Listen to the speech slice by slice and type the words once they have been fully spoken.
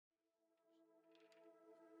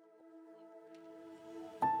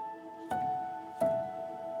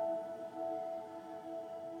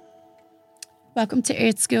Welcome to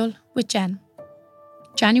Earth School with Jen.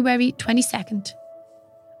 January 22nd.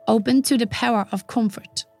 Open to the power of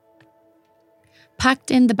comfort.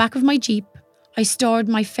 Packed in the back of my Jeep, I stored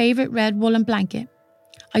my favourite red woolen blanket.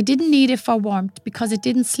 I didn't need it for warmth because it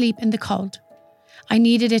didn't sleep in the cold. I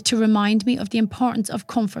needed it to remind me of the importance of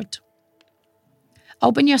comfort.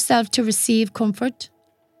 Open yourself to receive comfort,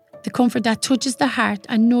 the comfort that touches the heart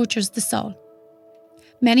and nurtures the soul.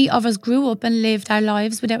 Many of us grew up and lived our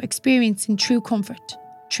lives without experiencing true comfort,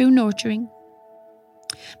 true nurturing.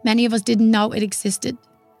 Many of us didn't know it existed,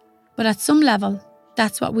 but at some level,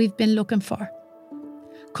 that's what we've been looking for.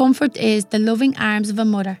 Comfort is the loving arms of a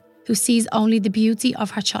mother who sees only the beauty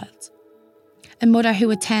of her child. A mother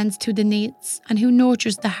who attends to the needs and who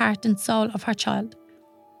nurtures the heart and soul of her child.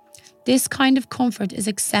 This kind of comfort is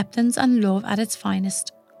acceptance and love at its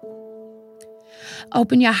finest.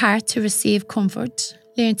 Open your heart to receive comfort.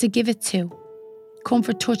 Learn to give it too.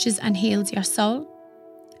 Comfort touches and heals your soul.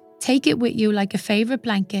 Take it with you like a favourite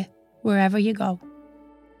blanket wherever you go.